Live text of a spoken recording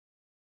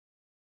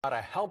A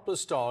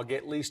helpless dog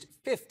at least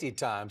 50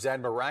 times,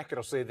 and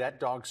miraculously that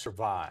dog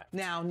survived.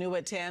 Now, new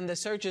at 10, the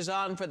search is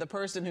on for the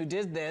person who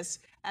did this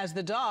as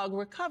the dog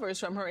recovers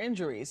from her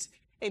injuries.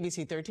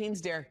 ABC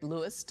 13's Derek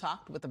Lewis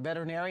talked with a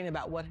veterinarian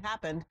about what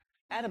happened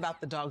and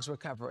about the dog's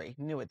recovery.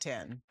 New at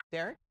 10.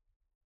 Derek?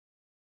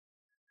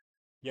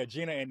 Yeah,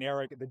 Gina and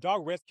Eric, the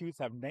dog rescues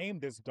have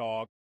named this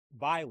dog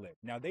Violet.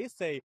 Now, they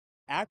say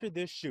after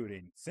this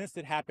shooting, since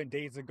it happened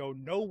days ago,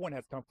 no one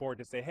has come forward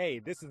to say, hey,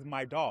 this is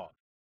my dog.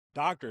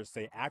 Doctors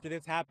say after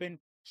this happened,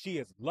 she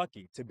is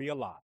lucky to be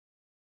alive.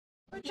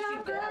 Good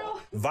job,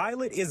 girl.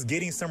 Violet is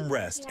getting some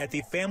rest at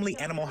the Family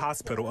Animal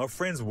Hospital of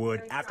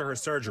Friendswood after her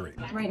surgery.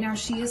 Right now,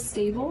 she is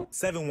stable.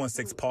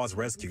 716 Paws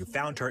Rescue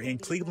found her in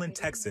Cleveland,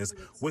 Texas,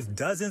 with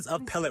dozens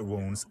of pellet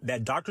wounds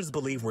that doctors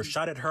believe were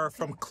shot at her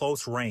from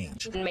close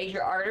range.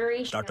 Major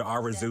artery. Dr.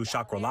 Arazu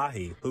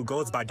Shakralahi, who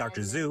goes by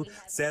Dr. Zoo,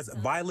 says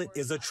Violet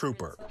is a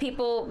trooper.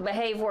 People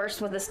behave worse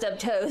with a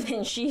stubbed toe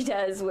than she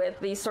does with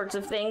these sorts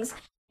of things.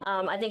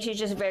 I think she's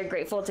just very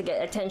grateful to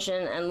get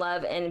attention and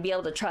love and be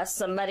able to trust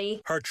somebody.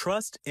 Her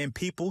trust in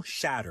people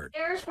shattered.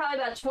 There's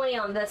probably about 20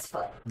 on this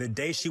foot. The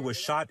day she was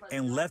shot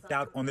and left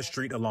out on the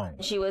street alone.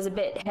 She was a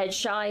bit head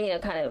shy,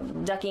 kind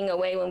of ducking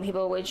away when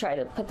people would try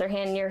to put their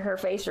hand near her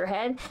face or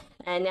head.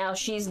 And now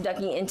she's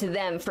ducking into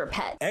them for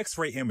pet.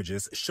 X-ray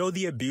images show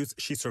the abuse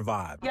she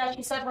survived. Yeah,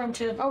 she said room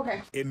 2.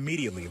 Okay.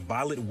 Immediately,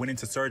 Violet went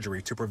into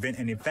surgery to prevent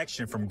an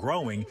infection from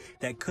growing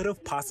that could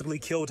have possibly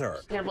killed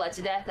her. Her bled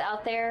to death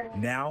out there.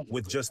 Now,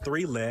 with just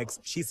 3 legs,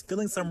 she's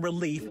feeling some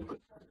relief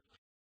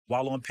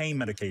while on pain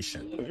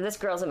medication. This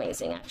girl's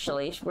amazing,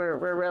 actually.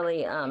 We're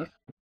really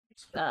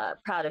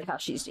proud of how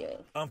she's doing.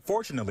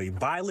 Unfortunately,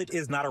 Violet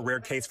is not a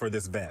rare case for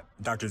this vet.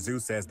 Dr. Zoo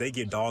says they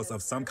get dogs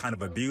of some kind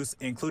of abuse,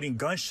 including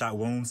gunshot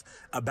wounds,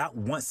 about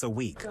once a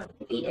week.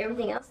 Eat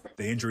everything else.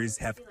 The injuries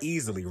have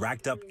easily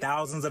racked up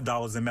thousands of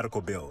dollars in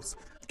medical bills.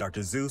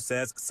 Dr. Zoo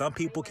says some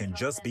people can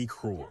just be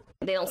cruel.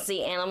 They don't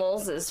see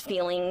animals as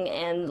feeling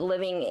and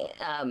living,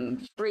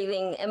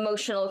 breathing,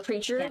 emotional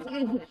creatures.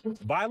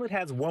 Violet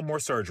has one more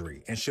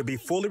surgery and should be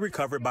fully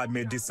recovered by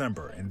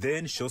mid-December, and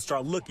then she'll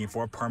start looking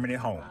for a permanent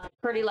home.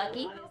 Pretty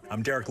lucky.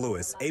 I'm Derek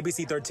Lewis,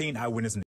 ABC 13 Eyewitness News.